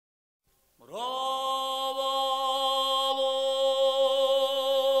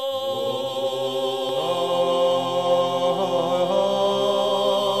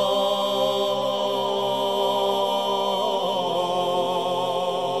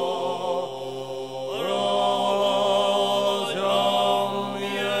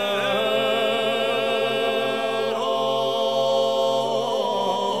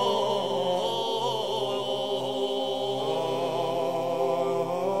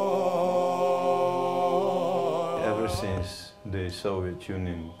since the Soviet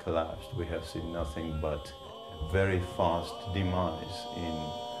Union collapsed, we have seen nothing but very fast demise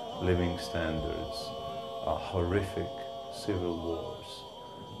in living standards, horrific civil wars,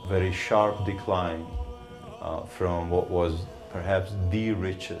 very sharp decline from what was perhaps the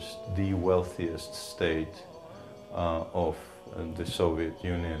richest, the wealthiest state of the Soviet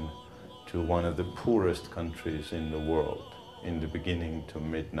Union to one of the poorest countries in the world in the beginning to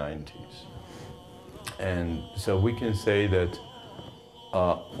mid-90s. And so we can say that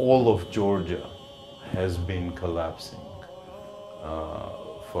all of Georgia has been collapsing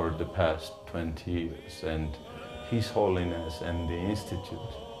for the past 20 years, and His Holiness and the institute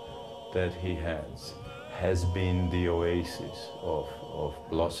that he has been the oasis of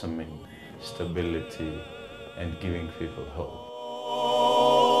blossoming stability and giving people hope.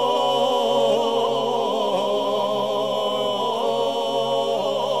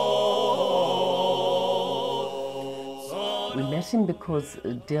 We met him because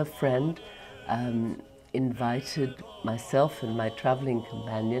a dear friend invited myself and my traveling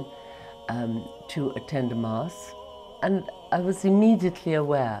companion to attend a mass, and I was immediately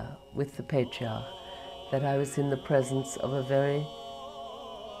aware with the Patriarch that I was in the presence of a very,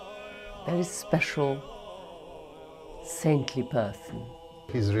 very special, saintly person.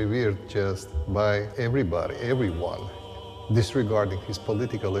 He's revered just by everybody, everyone, disregarding his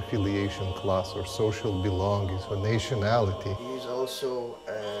political affiliation, class or social belongings or nationality. He is also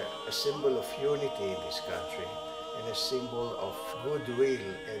a symbol of unity in this country and a symbol of goodwill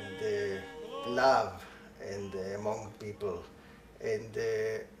and love and among people. And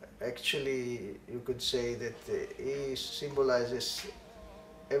actually, you could say that he symbolizes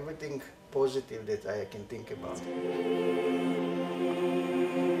everything positive that I can think about.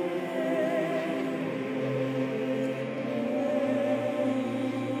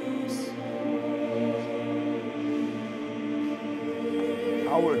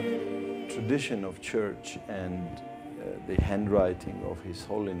 Our tradition of church and the handwriting of His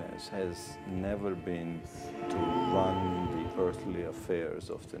Holiness has never been to run the earthly affairs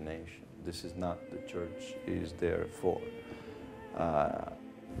of the nation. This is not the church is there for.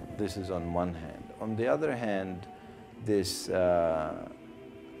 This is on one hand. On the other hand, this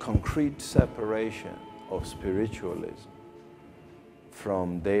concrete separation of spiritualism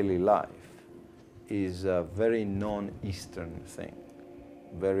from daily life is a very non-Eastern thing,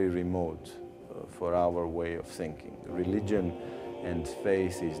 very remote for our way of thinking. Religion and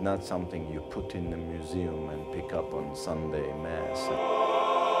faith is not something you put in a museum and pick up on Sunday Mass.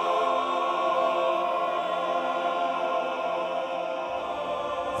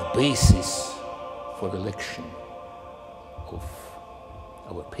 The basis for the election of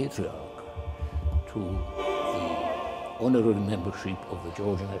our Patriarch to the honorary membership of the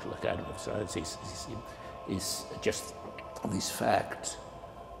Georgian National Academy of Sciences is just this fact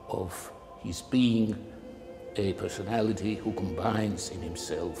of his being a personality who combines in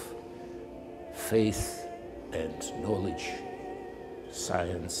himself faith and knowledge,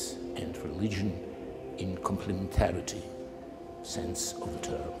 science and religion in complementarity sense of the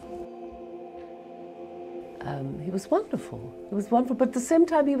term. He was wonderful. He was wonderful, but at the same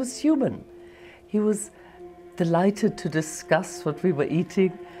time he was human. He was delighted to discuss what we were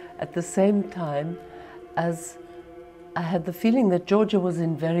eating at the same time as I had the feeling that Georgia was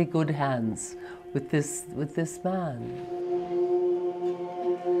in very good hands with this man.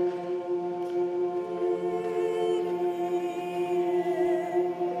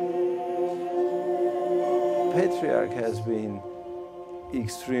 Patriarch has been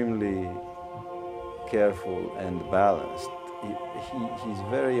extremely careful and balanced. He's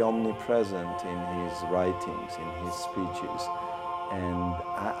very omnipresent in his writings, in his speeches, and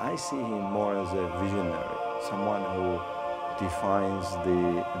I see him more as a visionary, someone who defines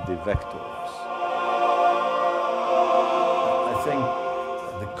the vectors. I think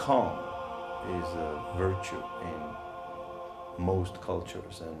the calm is a virtue in most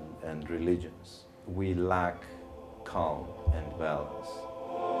cultures and religions. We lack calm and balance.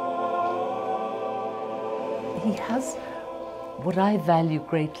 He has what I value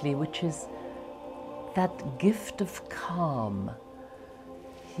greatly, which is that gift of calm.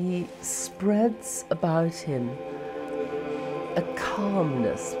 He spreads about him a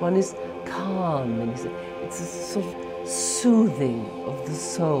calmness. One is calm, and it's a sort of soothing of the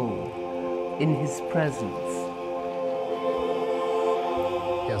soul in his presence.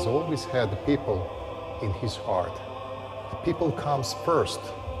 He has always had the people in his heart. The people comes first,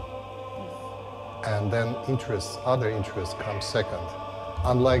 and then other interests come second,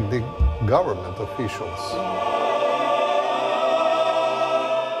 unlike the government officials.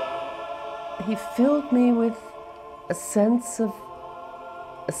 He filled me with a sense of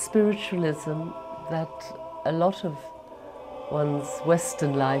a spiritualism that a lot of one's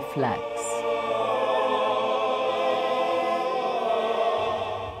Western life lacks.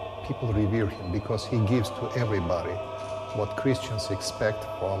 People revere him because he gives to everybody what Christians expect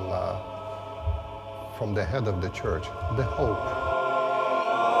from the head of the church, the hope.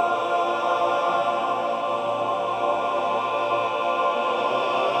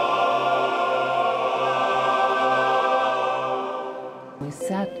 We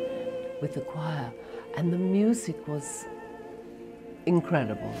sat with the choir and the music was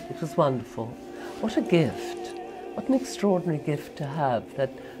incredible. It was wonderful. What a gift. What an extraordinary gift to have,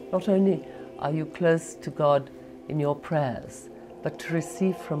 that not only are you close to God in your prayers, but to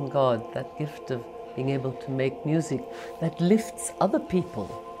receive from God that gift of being able to make music that lifts other people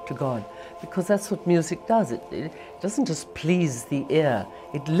to God, because that's what music does. It doesn't just please the ear,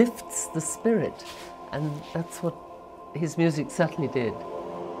 it lifts the spirit, and that's what his music certainly did.